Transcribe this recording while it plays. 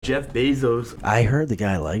Jeff Bezos. I heard the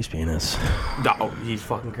guy likes penis. No, he's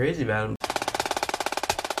fucking crazy about him.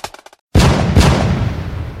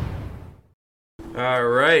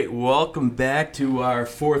 Alright, welcome back to our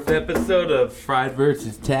fourth episode of Fried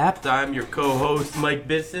vs. Tapped. I'm your co-host, Mike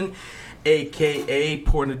Bisson, a.k.a.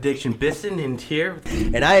 Porn Addiction Bisson, and here...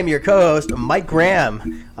 And I am your co-host, Mike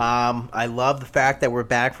Graham. I love the fact that we're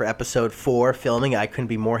back for episode 4 filming. I couldn't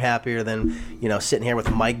be more happier than, sitting here with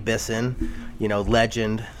Mike Bisson,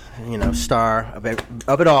 legend, star of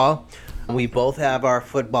it all. We both have our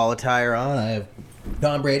football attire on. I have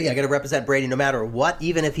Tom Brady. I got to represent Brady no matter what.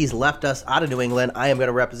 Even if he's left us out of New England, I am going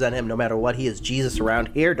to represent him no matter what. He is Jesus around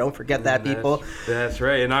here. Don't forget that, people. That's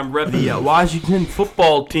right. And I'm repping the Washington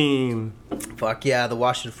football team. Fuck yeah, the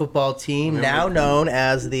Washington football team, now known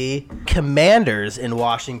as the Commanders in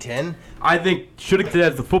Washington. I think should have said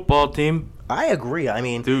as the football team. I agree. I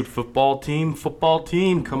mean, dude, football team,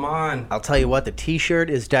 come on. I'll tell you what, the T-shirt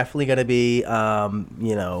is definitely going to be,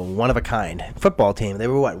 one of a kind. Football team. They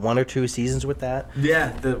were, 1 or 2 seasons with that?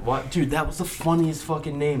 Yeah, dude, that was the funniest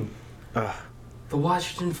fucking name. The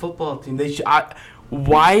Washington football team.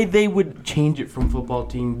 Why they would change it from football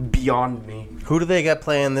team beyond me. Who do they got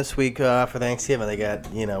playing this week for Thanksgiving? They got,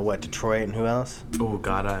 Detroit and who else? Oh,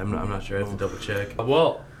 God, I'm not sure. I have to double check.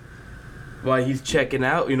 Well, while he's checking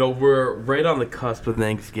out, we're right on the cusp of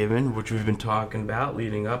Thanksgiving, which we've been talking about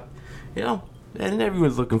leading up, and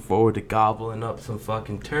everyone's looking forward to gobbling up some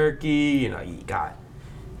fucking turkey. You got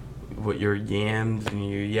your yams and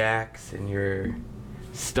your yaks and your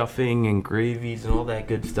stuffing and gravies and all that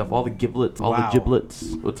good stuff, all the giblets, the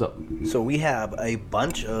giblets. What's up? So we have a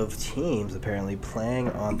bunch of teams apparently playing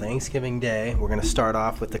on Thanksgiving Day. We're going to start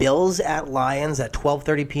off with the Bills at Lions at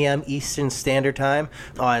 12:30 p.m. Eastern Standard Time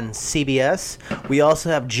on CBS. We also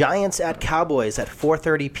have Giants at Cowboys at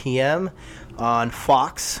 4:30 p.m. on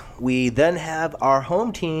Fox. We then have our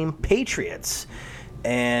home team, Patriots,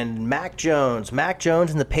 and Mac Jones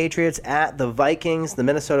and the Patriots at the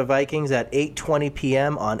Minnesota Vikings at 8:20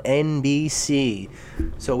 p.m. on NBC.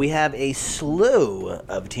 So we have a slew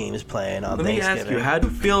of teams playing on Thanksgiving. Let me ask you, how do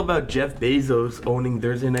you feel about Jeff Bezos owning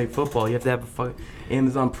Thursday Night Football? You have to have a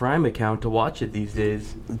Amazon Prime account to watch it these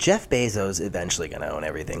days. Jeff Bezos eventually going to own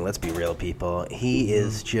everything. Let's be real, people. He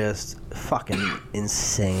is just fucking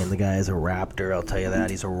insane. The guy is a raptor, I'll tell you that.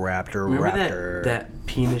 He's a raptor. Remember that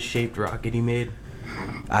penis-shaped rocket he made?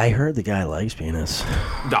 I heard the guy likes penis.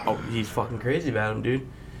 No, he's fucking crazy about him, dude.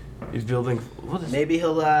 He's building... Maybe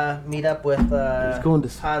he'll meet up with he's going to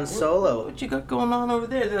Han Solo. What you got going on over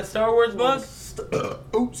there? Is that a Star Wars mug?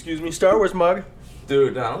 Star Wars mug.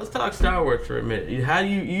 Dude, now let's talk Star Wars for a minute. How do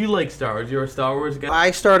you like Star Wars? You're a Star Wars guy?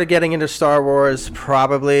 I started getting into Star Wars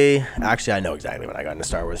probably... Actually, I know exactly when I got into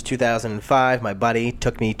Star Wars. 2005, my buddy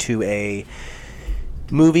took me to a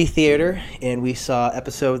movie theater, and we saw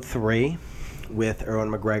Episode 3... with Ewan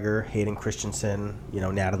McGregor, Hayden Christensen,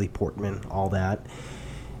 Natalie Portman, all that.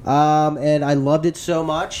 And I loved it so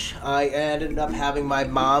much, I ended up having my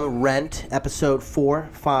mom rent episode 4,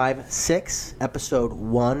 5, 6, episode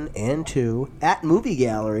 1 and 2 at Movie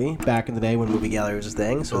Gallery, back in the day when Movie Gallery was a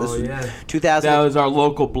thing. So this was 2000. That was our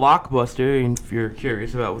local Blockbuster, and if you're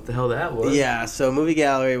curious about what the hell that was. Yeah, so Movie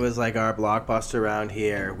Gallery was like our Blockbuster around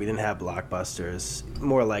here. We didn't have Blockbusters,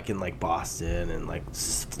 more like in like Boston and like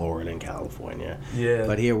Florida and California. Yeah.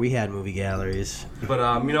 But here we had Movie Galleries. But,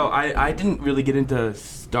 I didn't really get into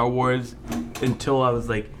Star Wars until I was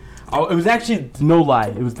like, it was actually, no lie,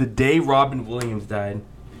 it was the day Robin Williams died.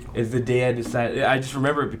 Is the day I decided. I just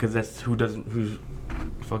remember it because that's who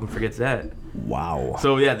fucking forgets that. Wow.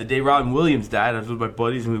 So yeah, the day Robin Williams died, I was with my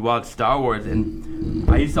buddies and we watched Star Wars, and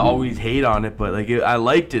I used to always hate on it, but I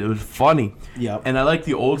liked it. It was funny. Yep. And I like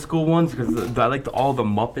the old school ones because I liked all the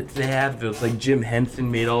Muppets they have. It was like Jim Henson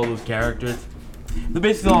made all those characters. They're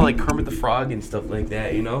basically all like Kermit the Frog and stuff like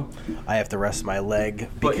that, I have to rest my leg.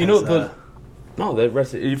 But if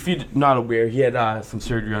you're not aware, he had some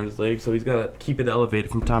surgery on his leg, so he's got to keep it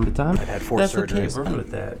elevated from time to time. I've had 4 surgeries. That's okay, we're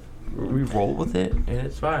with that. We roll with it, and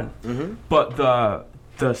it's fine. Mm-hmm. But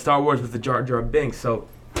the Star Wars with the Jar Jar Binks, so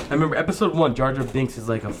I remember episode 1, Jar Jar Binks is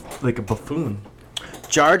like a buffoon.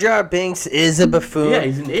 Jar Jar Binks is a buffoon. Yeah,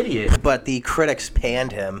 he's an idiot. But the critics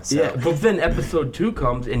panned him. So. Yeah, but then episode 2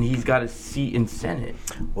 comes and he's got a seat in Senate.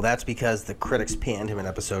 Well, that's because the critics panned him in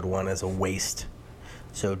episode 1 as a waste.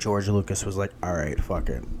 So George Lucas was like, all right, fuck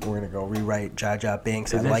it. We're going to go rewrite Jar Jar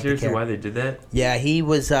Binks. Is that seriously why they did that? Yeah, he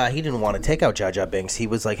was. He didn't want to take out Jar Jar Binks. He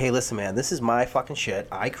was like, hey, listen, man, this is my fucking shit.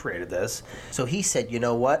 I created this. So he said, you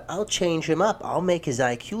know what? I'll change him up. I'll make his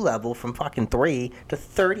IQ level from fucking 3 to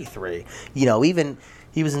 33. Even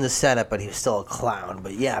He was in the setup, but he was still a clown.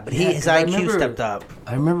 But his IQ stepped up.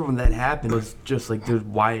 I remember when that happened. It was just like, dude,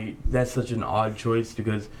 why? That's such an odd choice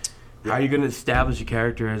because how are you gonna establish a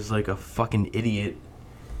character as like a fucking idiot?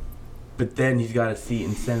 But then he's got a seat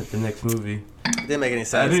in Senate the next movie. It didn't make any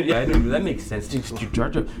sense. That makes sense. Dude,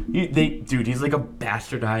 he's like a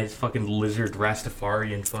bastardized fucking lizard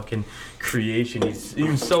Rastafarian fucking creation. He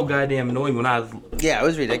was so goddamn annoying when I was... Yeah, it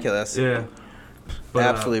was ridiculous. Yeah. But,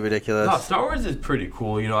 absolutely ridiculous. No, Star Wars is pretty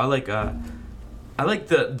cool. You know, I like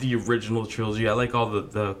the original trilogy. I like all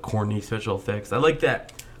the corny special effects. I like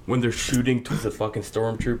that when they're shooting to the fucking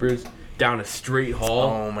stormtroopers down a straight hall.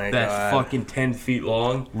 Oh my that's God. fucking 10 feet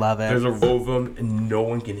long. Love it. There's a row of them and no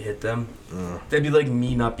one can hit them. That'd be like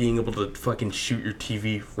me not being able to fucking shoot your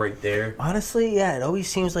TV right there. Honestly, yeah, it always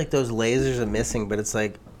seems like those lasers are missing, but it's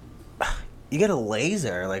like, you get a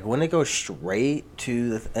laser. Like, wouldn't it go straight to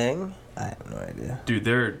the thing? I have no idea. Dude,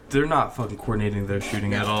 they're not fucking coordinating their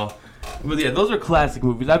shooting at all. But yeah, those are classic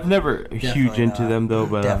movies. I've never huge into them though,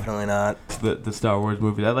 but definitely not. The Star Wars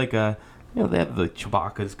movies. I like they have the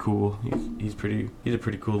Chewbacca's cool. He's a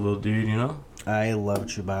pretty cool little dude, you know? I love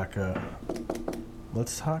Chewbacca.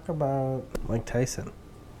 Let's talk about Mike Tyson.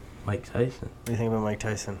 Mike Tyson. What do you think about Mike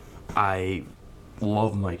Tyson? I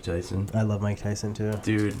love Mike Tyson. I love Mike Tyson too.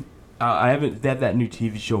 Dude, they have that new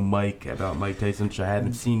TV show Mike about Mike Tyson, which I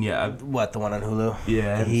haven't seen yet. What, the one on Hulu?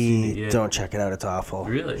 Yeah, I haven't seen it yet. Don't check it out. It's awful.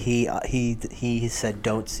 Really? He said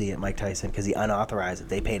don't see it, Mike Tyson, because he unauthorized it.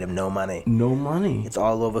 They paid him no money. No money. It's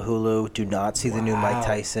all over Hulu. Do not see the new Mike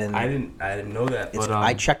Tyson. I didn't know that. But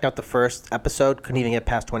I checked out the first episode. Couldn't even get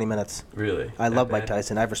past 20 minutes. Really? I love Mike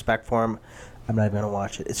Tyson. I have respect for him. I'm not even gonna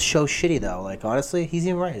watch it. It's so shitty though. Like honestly, he's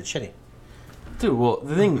even right. It's shitty. Dude, well,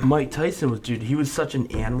 the thing, Mike Tyson was, dude, he was such an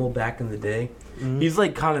animal back in the day. Mm-hmm. He's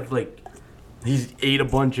like kind of like, he's ate a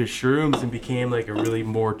bunch of shrooms and became like a really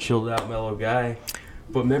more chilled out, mellow guy.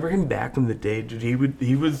 But remember him back in the day, dude,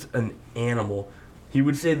 he was an animal. He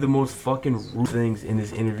would say the most fucking rude things in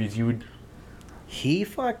his interviews. He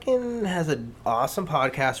fucking has an awesome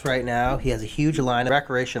podcast right now. He has a huge line of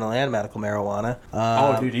recreational and medical marijuana.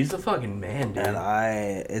 Dude, he's a fucking man, dude.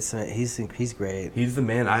 And he's great. He's the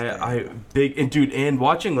man. And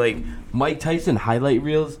watching like Mike Tyson highlight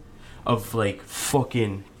reels of like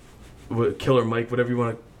fucking Killer Mike, whatever you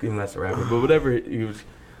want to, even that's a rapper, but whatever he was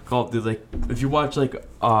called, dude. Like if you watch like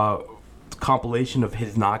compilation of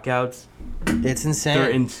his knockouts. It's insane. They're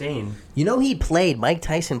insane. You know, Mike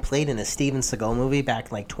Tyson played in a Steven Seagal movie back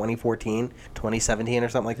in like 2014, 2017 or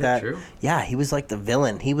something like that. True? Yeah, he was like the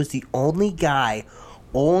villain. He was the only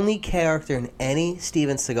character in any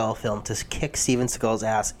Steven Seagal film to kick Steven Seagal's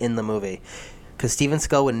ass in the movie. Because Steven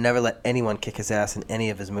Seagal would never let anyone kick his ass in any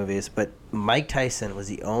of his movies. But Mike Tyson was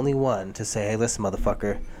the only one to say, hey, listen,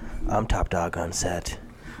 motherfucker, I'm top dog on set.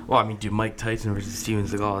 Well, I mean, dude, Mike Tyson versus Steven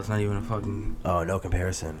Seagal, it's not even a fucking... Oh, no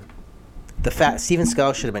comparison. Steven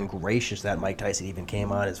Seagal should have been gracious that Mike Tyson even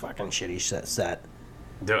came on his fucking shitty set.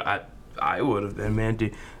 Dude, I would have been, man,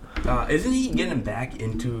 dude. Isn't he getting back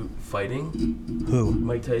into fighting? Who?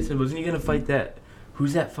 Mike Tyson? Wasn't he going to fight that...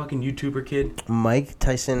 Who's that fucking YouTuber kid? Mike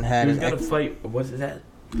Tyson had... He was going to fight... What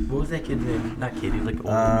was that kid's name? Not kid, he's like older.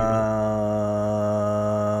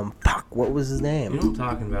 Fuck, what was his name? You know what I'm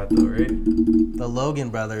talking about, though, right? The Logan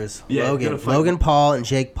brothers. Yeah, Logan Paul and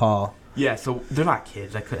Jake Paul. Yeah, so they're not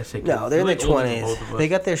kids. I say kids. No, they're in their 20s. They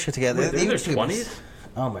got their shit together. Wait, they're in their 20s?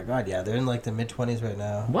 Oh my god, yeah. They're in like the mid-20s right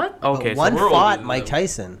now. What? Okay, but one so we're fought Mike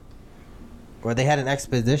Tyson. Or they had an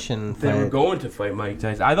expedition fight. They were going to fight Mike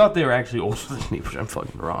Tyson. I thought they were actually older than me, which I'm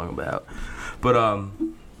fucking wrong about. But,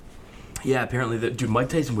 yeah, apparently, dude, Mike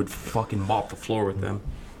Tyson would fucking mop the floor with them.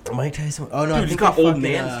 Mike Tyson? Oh, no, dude, I think he's got old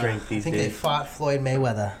man strength these days. I think they fought Floyd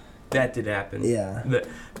Mayweather. That did happen. Yeah.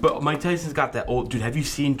 But Mike Tyson's got that old... Dude, have you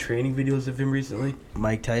seen training videos of him recently?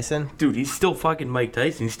 Mike Tyson? Dude, he's still fucking Mike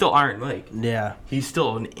Tyson. He's still Iron Mike. Yeah. He's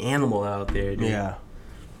still an animal out there, dude. Yeah.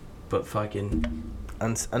 But fucking...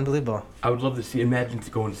 Unbelievable. I would love to see... Imagine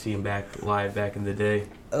going to see him live back in the day.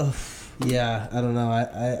 Ugh. Yeah, I don't know.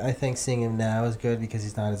 I think seeing him now is good because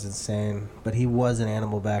he's not as insane. But he was an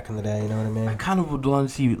animal back in the day, you know what I mean? I kind of would want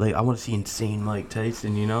to see, like, I want to see insane Mike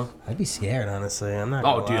Tyson, you know? I'd be scared, honestly. I'm not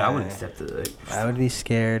gonna dude, lie. I wouldn't step to the... I would be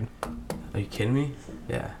scared. Are you kidding me?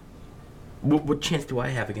 Yeah. What chance do I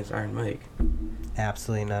have against Iron Mike?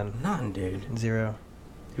 Absolutely none. None, dude. Zero.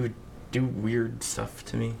 He would do weird stuff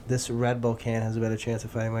to me. This Red Bull can has a better chance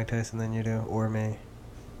of fighting Mike Tyson than you do, or me.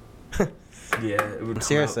 Yeah, it would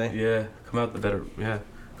seriously. Come out the better. Yeah,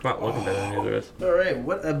 come out looking better than the other rest. All right,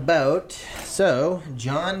 what about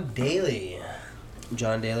John Daly?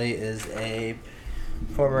 John Daly is a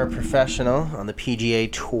former professional on the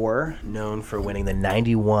PGA Tour, known for winning the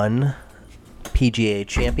 91 PGA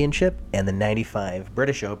Championship and the 95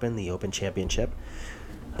 British Open, the Open Championship.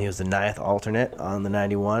 He was the 9th alternate on the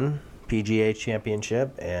 91 PGA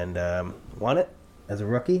Championship and won it as a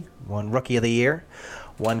rookie. Won Rookie of the Year.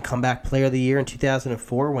 Won Comeback Player of the Year in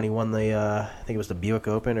 2004 when he won the, I think it was the Buick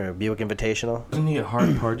Open or Buick Invitational. Wasn't he a hard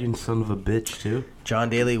partying son of a bitch, too? John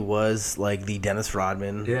Daly was like the Dennis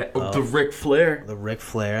Rodman. Yeah, the Ric Flair. The Ric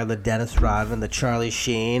Flair, the Dennis Rodman, the Charlie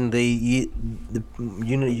Sheen, you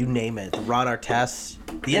name it. The Ron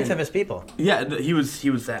Artest, the infamous people. Yeah, he was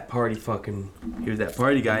that party he was that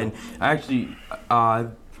party guy. And actually,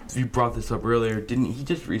 you brought this up earlier, didn't he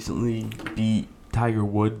just recently beat Tiger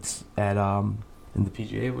Woods at in the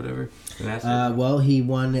PGA, whatever? Well, he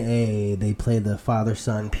won they played the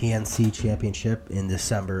father-son PNC Championship in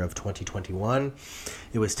December of 2021.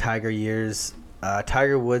 It was Tiger years.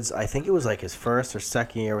 Tiger Woods, I think it was like his first or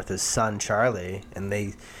second year with his son Charlie, and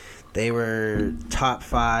they were top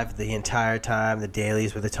 5 the entire time. The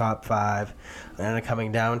Dalys were the top 5. And ended up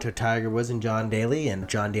coming down to Tiger Woods and John Daly, and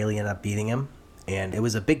John Daly ended up beating him. And it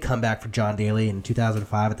was a big comeback for John Daly in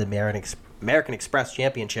 2005 at the American Express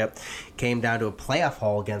Championship. Came down to a playoff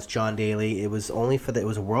hole against John Daly. It was it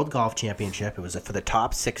was a World Golf Championship. It was for the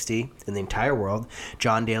top 60 in the entire world.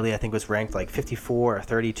 John Daly, I think, was ranked like 54 or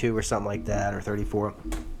 32 or something like that, or 34.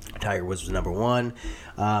 Tiger Woods was number 1.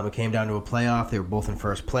 It came down to a playoff. They were both in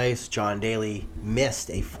first place. John Daly missed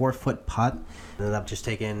a 4-foot putt. Ended up just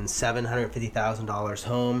taking $750,000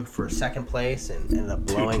 home for second place and ended up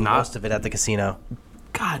blowing most of it at the casino.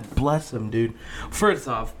 God bless him, dude. First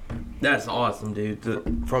off, that's awesome, dude.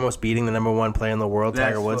 For almost beating the number 1 player in the world,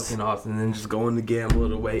 Tiger Woods. That's fucking awesome. And then just going to gamble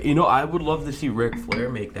it away. You know, I would love to see Ric Flair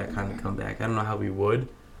make that kind of comeback. I don't know how he would.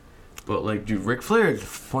 But, like, dude, Ric Flair is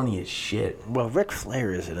funny as shit. Well, Ric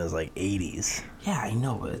Flair is in his, like, 80s. Yeah, I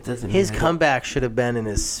know, but it doesn't His comeback should have been in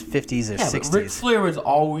his 50s or 60s. But Ric Flair was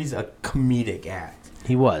always a comedic act.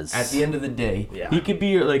 He was. At the end of the day. Yeah. He could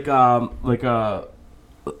be, who's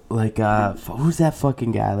that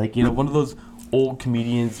fucking guy? Like, you know, one of those old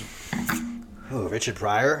comedians. Oh, Richard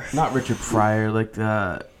Pryor? Not Richard Pryor, like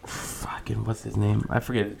what's his name? I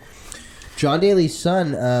forget it. John Daly's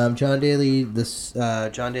son, John Daly the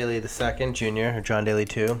second, Jr., or John Daly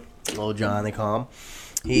 2, Old John they call him.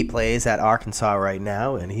 He plays at Arkansas right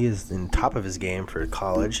now, and he is in top of his game for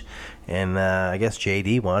college. And I guess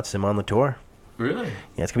JD wants him on the tour. Really?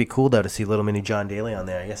 Yeah, it's gonna be cool though to see little mini John Daly on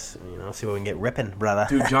there. I guess see what we can get ripping, brother.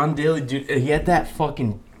 Dude, John Daly, he had that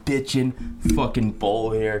fucking bitchin' fucking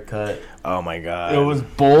bowl haircut. Oh my god. It was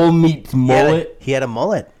bowl meets mullet. He had a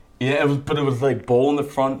mullet. Yeah, it was like bowl in the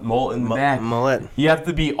front, mullet in the back. Mullet. You have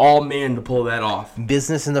to be all man to pull that off.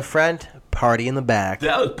 Business in the front, party in the back.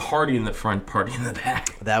 That was party in the front, party in the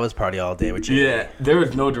back. That was party all day with you. Yeah, there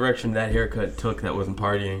was no direction that haircut took that wasn't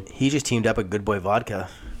partying. He just teamed up with Good Boy Vodka.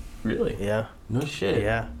 Really? Yeah. No shit.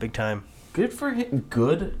 Yeah, big time. Good for him.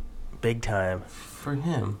 Good? Big time. For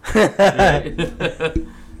him.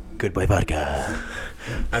 Good Boy Vodka.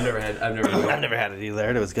 I've never had it either.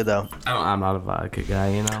 It was good though. I'm not a vodka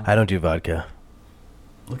guy, you know. I don't do vodka.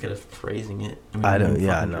 Look at us praising it. I don't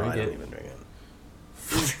even drink it.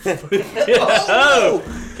 Oh,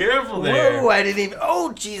 careful there. Whoa, I didn't even.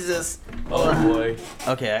 Oh, Jesus. Oh boy.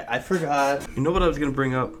 Okay, I forgot. You know what I was gonna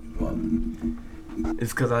bring up? What?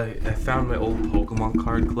 It's because I found my old Pokemon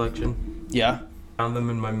card collection. Yeah. Found them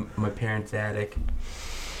in my parents' attic,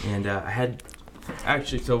 and I had.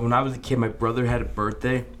 Actually, so when I was a kid, my brother had a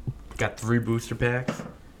birthday, got 3 booster packs,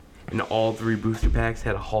 and all 3 booster packs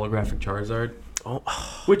had a holographic Charizard. Oh.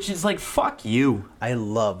 Which is like, fuck you. I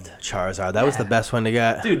loved Charizard. That was the best one to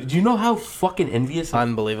get. Dude, do you know how fucking envious?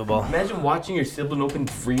 Unbelievable. Imagine watching your sibling open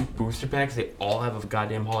 3 booster packs. They all have a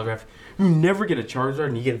goddamn holographic. You never get a Charizard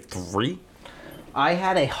and you get 3? I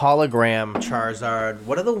had a hologram Charizard.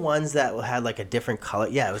 What are the ones that had like a different color?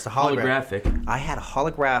 Yeah, it was a Holographic. I had a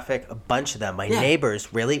holographic, a bunch of them. My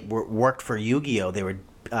neighbors really worked for Yu-Gi-Oh! They were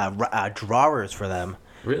drawers for them.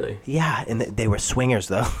 Really? Yeah, and they were swingers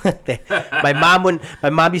though. My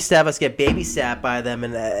mom used to have us get babysat by them,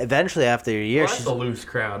 and eventually after a year, that's a loose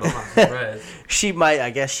crowd. I'm not surprised.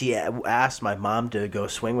 She asked my mom to go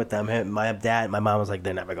swing with them. My mom was like,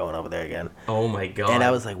 they're never going over there again. Oh my god. And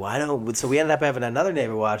I was like, why don't? So we ended up having another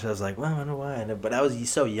neighbor watch. I was like, well, I don't know why. But I was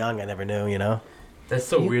so young, I never knew, you know. That's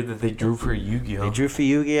so weird that they drew for Yu-Gi-Oh. They drew for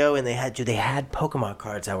Yu-Gi-Oh, and they had Pokemon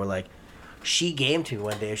cards that were like. She gave to me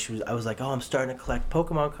one day. I was like, oh, I'm starting to collect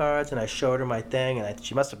Pokemon cards, and I showed her my thing, and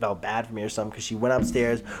she must have felt bad for me or something because she went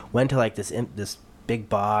upstairs, went to like this big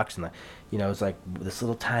box, and it was like this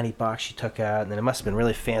little tiny box she took out, and then it must have been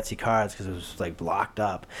really fancy cards because it was like locked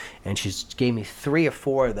up, and she gave me 3 or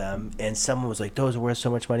 4 of them, and someone was like, those are worth so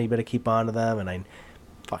much money, you better keep on to them, and I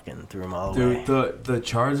fucking threw them all away. Dude, the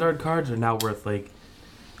Charizard cards are now worth like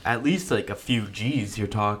at least like a few G's. You're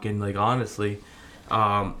talking like honestly,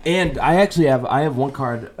 and I have one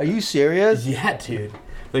card. Are you serious? Yeah, dude.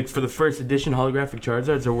 Like for the first edition holographic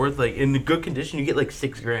Charizards are worth like in the good condition you get like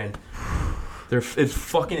 $6,000. It's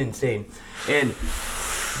fucking insane, and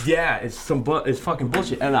yeah, it's fucking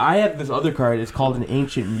bullshit. And I have this other card. It's called an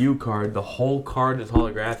Ancient Mew card. The whole card is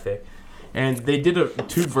holographic. And they did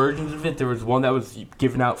two versions of it. There was one that was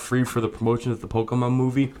given out free for the promotion of the Pokemon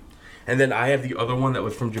movie. And then I have the other one that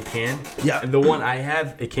was from Japan. Yeah. And the one I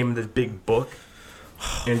have, it came in this big book.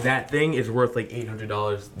 And that thing is worth like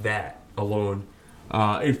 $800, that alone.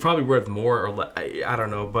 It's probably worth more or less. I don't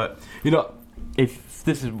know. But, you know, if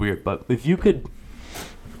this is weird, but if you could...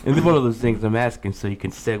 And it's one of those things I'm asking so you can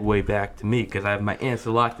segue back to me because I have my answer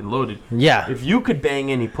locked and loaded. Yeah. If you could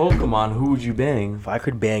bang any Pokemon, who would you bang? If I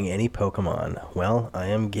could bang any Pokemon, well, I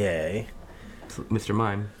am gay. Mr.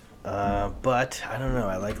 Mime. But I don't know.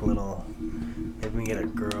 I like a little. Maybe we can get a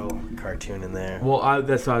girl cartoon in there. Well,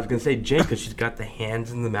 that's what I was gonna say, Jane, because she's got the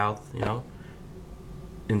hands in the mouth, you know,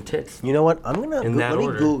 and tits. You know what? I'm gonna let me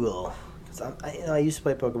order. Google. Cause I used to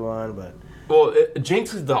play Pokemon, but. Well,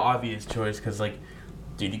 Jinx is the obvious choice because, like,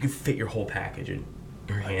 dude, you could fit your whole package in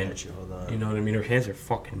her hand. Hold on. You know what I mean? Her hands are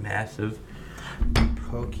fucking massive.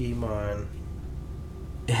 Pokemon.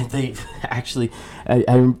 And they actually,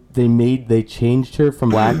 they changed her from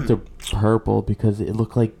black to purple because it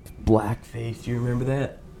looked like blackface. Do you remember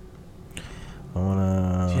that?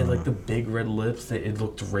 She had like the big red lips. It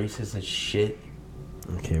looked racist as shit.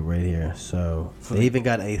 Okay, right here. So they even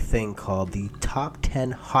got a thing called the top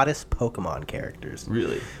 10 hottest Pokemon characters.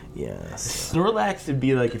 Really? Yes. Snorlax would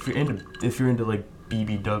be like if you're into like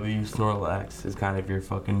BBW, Snorlax is kind of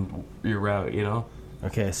your route, you know?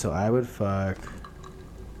 Okay, so I would fuck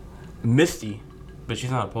Misty, but she's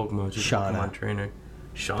not a Pokemon. She's Shauna. a Pokemon trainer.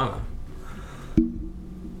 Shauna.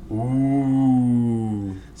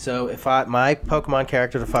 Ooh. So if my Pokemon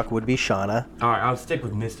character to fuck would be Shauna. All right, I'll stick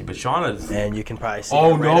with Misty, but Shauna's. And you can probably see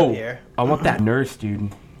Oh her right no! up here. I want that nurse,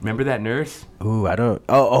 dude. Remember that nurse? Ooh, I don't.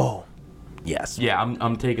 Oh. Yes. Yeah,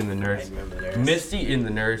 I'm taking the nurse. I remember the nurse. Misty in the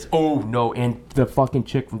nurse. Oh no, and the fucking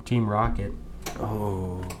chick from Team Rocket.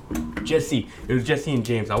 Oh. Jesse. It was Jesse and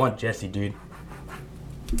James. I want Jesse, dude.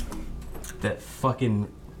 That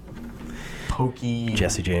fucking pokey.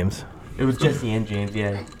 Jesse James. It was Jesse and James,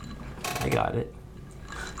 yeah. I got it.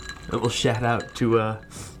 A little shout out to, look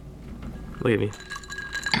at me.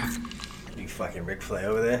 You fucking Ric Flair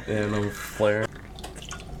over there. Yeah, no Flair.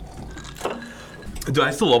 Dude,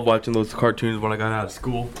 I still love watching those cartoons when I got out of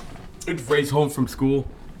school. I'd race home from school,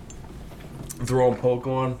 throwing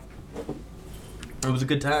Pokemon. It was a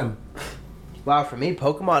good time. Wow, for me,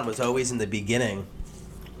 Pokemon was always in the beginning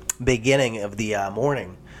of the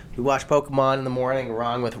morning. We watched Pokemon in the morning,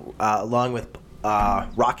 along with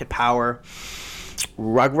Rocket Power,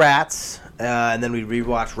 Rugrats, and then we'd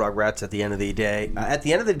rewatch Rugrats at the end of the day. At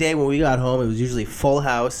the end of the day, when we got home, it was usually Full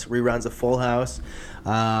House, reruns of Full House,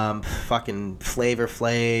 fucking Flavor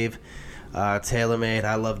Flav, Taylor Made,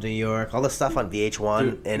 I Love New York, all the stuff on VH1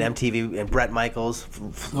 Dude. and MTV, and Brett Michaels,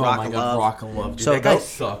 Oh Rock my of god, Love. Rock of Love, dude. So that guy go-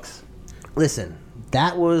 sucks. Listen,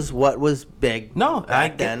 that was what was big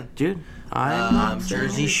back then. Dude. I'm not saying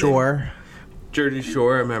Jersey anything. Shore. Jersey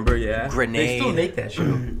Shore, I remember, yeah. Grenade. They still make that show.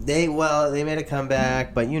 They made a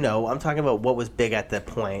comeback, but I'm talking about what was big at that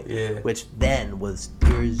point, Yeah. which then was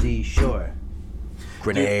Jersey Shore.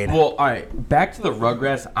 Grenade. Dude, well, all right, back to the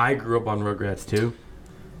Rugrats. I grew up on Rugrats too.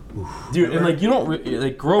 Dude, and like you don't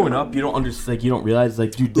like growing up, you don't understand. Like you don't realize,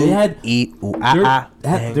 like, dude, they had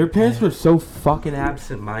their parents were so fucking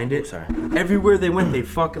absent-minded. Sorry. Everywhere they went, they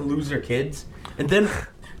fucking lose their kids, and then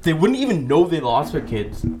they wouldn't even know they lost their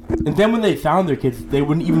kids. And then when they found their kids, they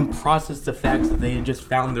wouldn't even process the facts that they had just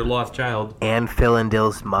found their lost child. And Phil and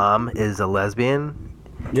Dill's mom is a lesbian.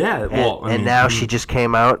 Yeah, well, I mean, now she just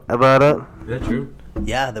came out about it. Is that true?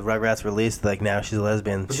 Yeah, the Rugrats released, like, now she's a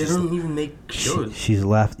lesbian. But they don't even make shows. She's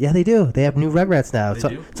left. Yeah, they do. They have new Rugrats now. They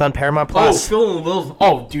do? It's on Paramount Oh, Plus. Phil and Lil's.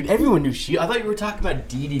 Oh, dude, everyone knew she. I thought you were talking about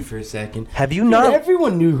Dee Dee for a second. Have you Dude, not?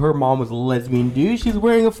 Everyone knew her mom was a lesbian, dude. She's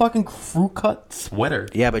wearing a fucking crew cut sweater.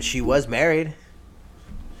 Yeah, but she was married.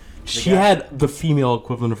 She had the female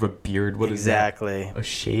equivalent of a beard. What is that? Exactly. A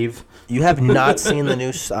shave? You have not seen the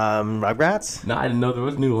new Rugrats? No, I didn't know there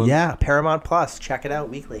was new ones. Yeah, Paramount Plus. Check it out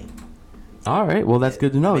weekly. All right, well, that's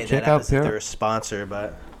good to know. Check out They're Paramount. a sponsor,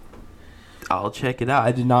 but I'll check it out.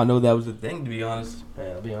 I did not know that was a thing, to be honest. yeah,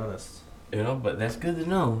 I'll be honest. You know, but that's good to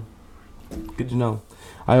know. Good to know.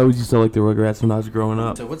 I always used to like the Rugrats when I was growing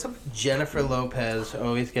up. So what's up with Jennifer Lopez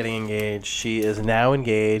always getting engaged? She is now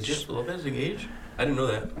engaged. Jennifer Lopez engaged? I didn't know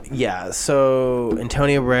that. Yeah, so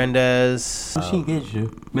Antonio Brandes. Who's she engaged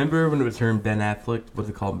to? Remember when it was her and Ben Affleck? What's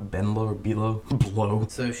it called? Benlo or Belo? Blow.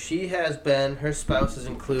 So she has been, her spouses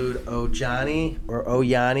include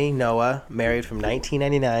Oyani Noah, married from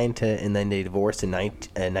 1999 and then they divorced in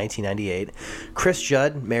 1998. Chris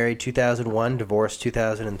Judd, married 2001, divorced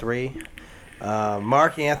 2003.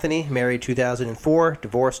 Mark Anthony, married 2004,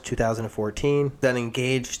 divorced 2014. Then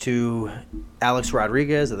engaged to Alex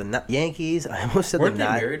Rodriguez of the Yankees. I almost said Weren't they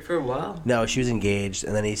married for a while? No, she was engaged,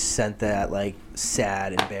 and then he sent that like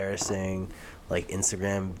sad, embarrassing, like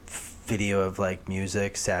Instagram video of like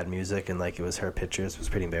music, sad music, and like it was her pictures. It was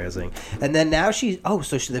pretty embarrassing. And then now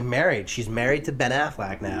they're married. She's married to Ben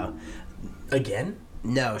Affleck now. Again?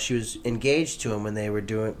 No, she was engaged to him when they were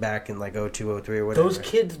doing back in like 02, 03 or whatever. Those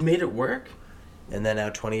kids made it work? And then now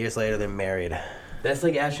 20 years later, they're married. That's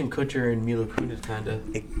like Ashton Kutcher and Mila Kunis, kind of.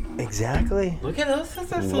 Exactly. Look at us.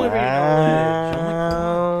 That's our celebrity knowledge. Oh, my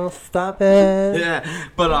God. Stop it. Yeah.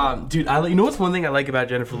 But, dude, you know what's one thing I like about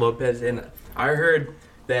Jennifer Lopez? And I heard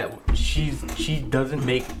that she doesn't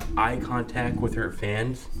make eye contact with her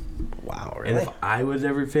fans. Wow, really? And if I was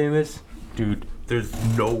ever famous, dude, there's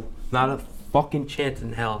not a fucking chance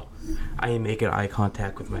in hell I ain't making eye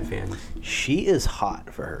contact with my fans. She is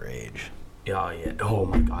hot for her age. Oh, yeah. Oh,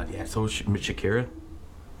 my God, yeah. So is Shakira?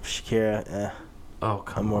 Shakira, eh. Oh,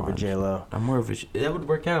 come on. I'm more of a J-Lo. I'm more of a... That would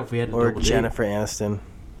work out if we had a Or double Jennifer Aniston.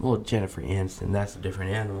 Well, Jennifer Aniston, that's a different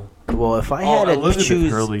animal. Well, if I had to Elizabeth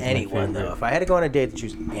choose Hurley's my anyone, favorite. though, if I had to go on a date to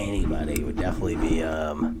choose anybody, it would definitely be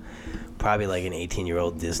probably like an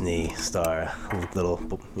 18-year-old Disney star, little,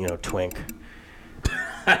 twink.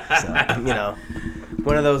 So,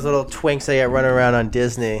 one of those little twinks that get running around on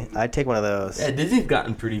Disney. I'd take one of those. Yeah, Disney's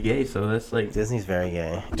gotten pretty gay, so that's like... Disney's very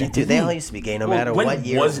gay. Dude, They all used to be gay no matter what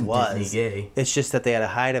year it was. Disney gay? It's just that they had to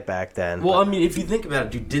hide it back then. Well, I mean, if you think about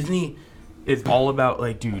it, dude, Disney is all about,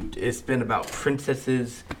 like, dude, it's been about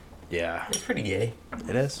princesses. Yeah. It's pretty gay.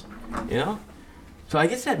 It is. You know? So I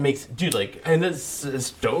guess that makes... Dude, like, and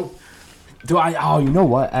it's dope. You know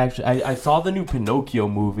what? Actually, I saw the new Pinocchio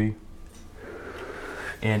movie.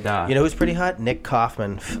 And you know who's pretty hot? Nick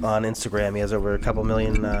Kaufman on Instagram. He has over a couple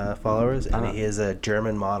million followers, and he is a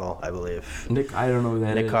German model, I believe. Nick, I don't know who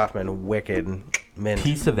that is. Nick Kaufman, wicked mint.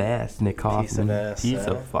 Piece of ass, Nick Kaufman. Piece of ass. Piece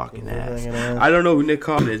of fucking ass. ass. I don't know who Nick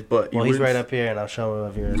Kaufman is, but... Well, he's right up here, and I'll show him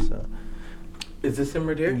over here. So. Is this him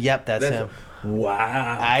right here? Yep, that's him.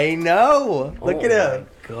 Wow. I know. Look at him.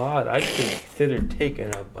 God, I considered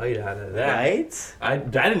taking a bite out of that. Right? I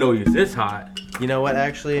didn't know he was this hot. You know what,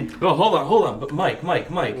 actually? Oh, hold on. But Mike.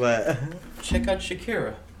 What? Check out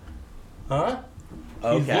Shakira. Huh?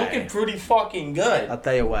 Okay. She's looking pretty fucking good. I'll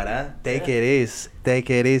tell you what, huh? Take it easy.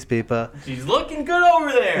 Take it easy, people. She's looking good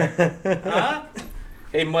over there. Huh?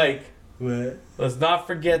 Hey, Mike. What? Let's not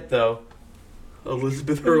forget, though.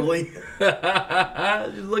 Elizabeth Hurley.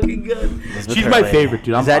 She's looking good. Elizabeth She's Hurley. my favorite,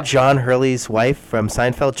 dude. Is that John Hurley's wife from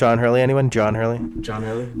Seinfeld? John Hurley, anyone? John Hurley? John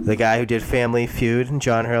Hurley? The guy who did Family Feud,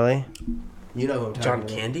 John Hurley. You know who I'm talking John about.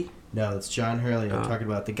 Candy? No, it's John Hurley I'm talking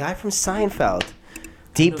about. The guy from Seinfeld.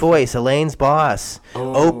 Deep voice, Elaine's boss.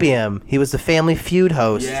 Oh. Opium. He was the Family Feud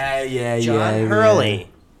host. Yeah. John Hurley. Yeah.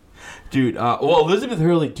 Dude, Elizabeth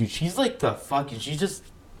Hurley, dude, she's like the fucking, she's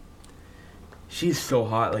so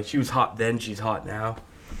hot. Like, she was hot then, she's hot now.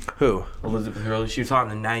 Who? Elizabeth Hurley. She was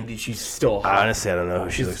hot in the 90s. She's still hot. Honestly, I don't know who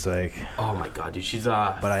she looks like. Oh, my God, dude. She's,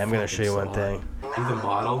 But I am going to show you one thing. She's a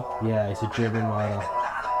model? Yeah, he's a German model.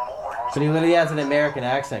 But he literally has an American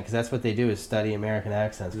accent, because that's what they do, is study American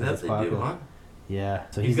accents. That's what they do, huh? Yeah.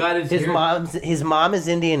 So He's got his mom is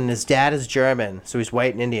Indian and his dad is German, so he's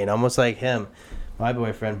white and Indian, almost like him, my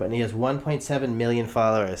boyfriend. But he has 1.7 million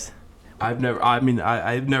followers. I've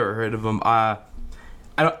never heard of him. I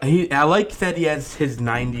like that he has his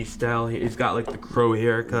 90s style. He's got like the crow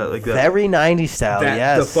haircut, like the very 90s style.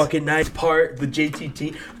 Yes. The fucking nice part, the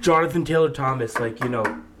JTT, Jonathan Taylor Thomas, like, you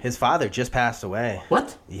know. His father just passed away.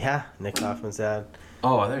 What? Yeah, Nick Kaufman's dad.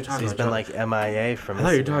 Oh, I thought you were talking So he's been like MIA from. I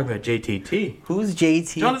thought you were talking about JTT. Who's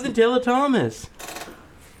JT? Jonathan Taylor Thomas.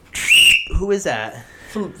 Who is that?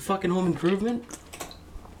 From fucking Home Improvement.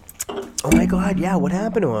 Oh my God! Yeah, what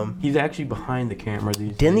happened to him? He's actually behind the camera these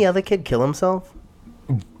days. Didn't the other kid kill himself?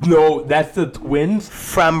 No, that's the twins.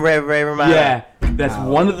 From Ray Romano. Yeah, that's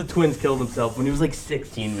one of the twins killed himself when he was like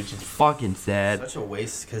 16, which is fucking sad. Such a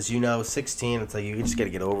waste, because 16, it's like you just gotta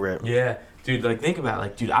get over it. Yeah, dude, like think about it.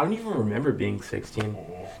 Like, dude, I don't even remember being 16.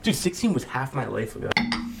 Dude, 16 was half my life ago.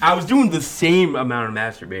 I was doing the same amount of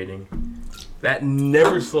masturbating. That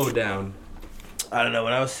never slowed down. I don't know.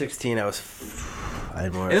 When I was 16, I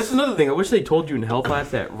had more. And that's another thing. I wish they told you in health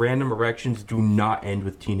class that random erections do not end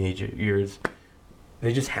with teenage years.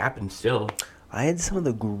 They just happen still. I had some of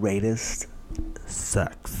the greatest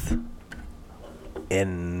sex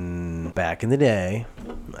back in the day.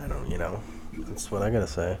 That's what I gotta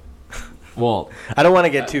say. Well, I don't want to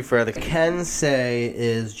get too further. Can say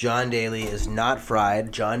is John Daly is not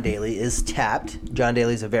fried. John Daly is tapped. John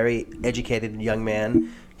Daly is a very educated young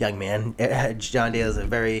man. John Daly is a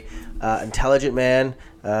very intelligent man.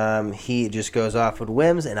 He just goes off with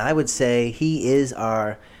whims, and I would say he is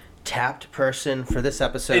our tapped person for this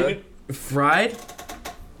episode. Fried?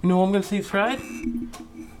 You know what I'm gonna say? Fried?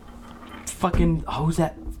 Fucking who's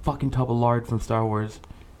that fucking tub of lard from Star Wars?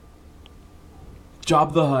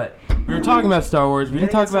 Jabba the Hutt. We were talking about Star Wars. We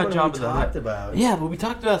didn't talk about Jabba the Hutt. Yeah, but we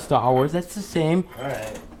talked about Star Wars. That's the same. All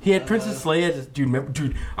right. He had Princess Leia.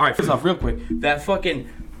 Dude. All right, first off, real quick, that fucking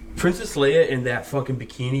Princess Leia in that fucking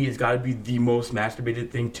bikini has got to be the most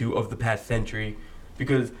masturbated thing too of the past century.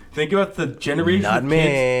 Because think about the generation of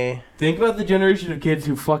kids. Think about the generation of kids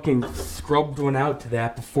who fucking scrubbed one out to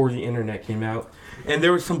that before the internet came out. And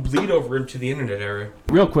there was some bleed over into the internet era.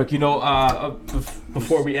 Real quick,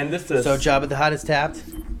 before we end this... So Jabba the Hutt is tapped?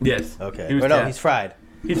 Yes. Okay. No, he's fried.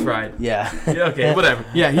 He's fried. Yeah. Okay, whatever.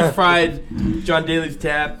 Yeah, he's fried. John Daly's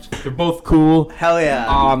tapped. They're both cool. Hell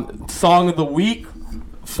yeah. Song of the week,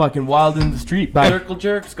 fucking Wild in the Street by Circle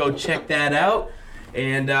Jerks. Go check that out.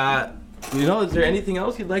 And, is there anything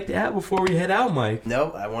else you'd like to add before we head out, Mike?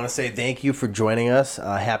 No, I want to say thank you for joining us.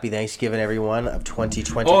 Happy Thanksgiving, everyone, of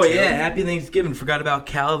 2022. Oh, yeah, happy Thanksgiving. Forgot about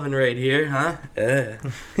Calvin right here, huh?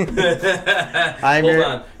 Hold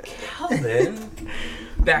on. Calvin?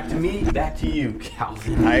 Back to me, back to you,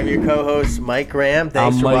 Calvin. I'm your co-host, Mike Graham.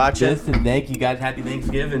 Thanks for Mike watching. And thank you guys. Happy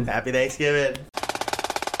Thanksgiving. Happy Thanksgiving.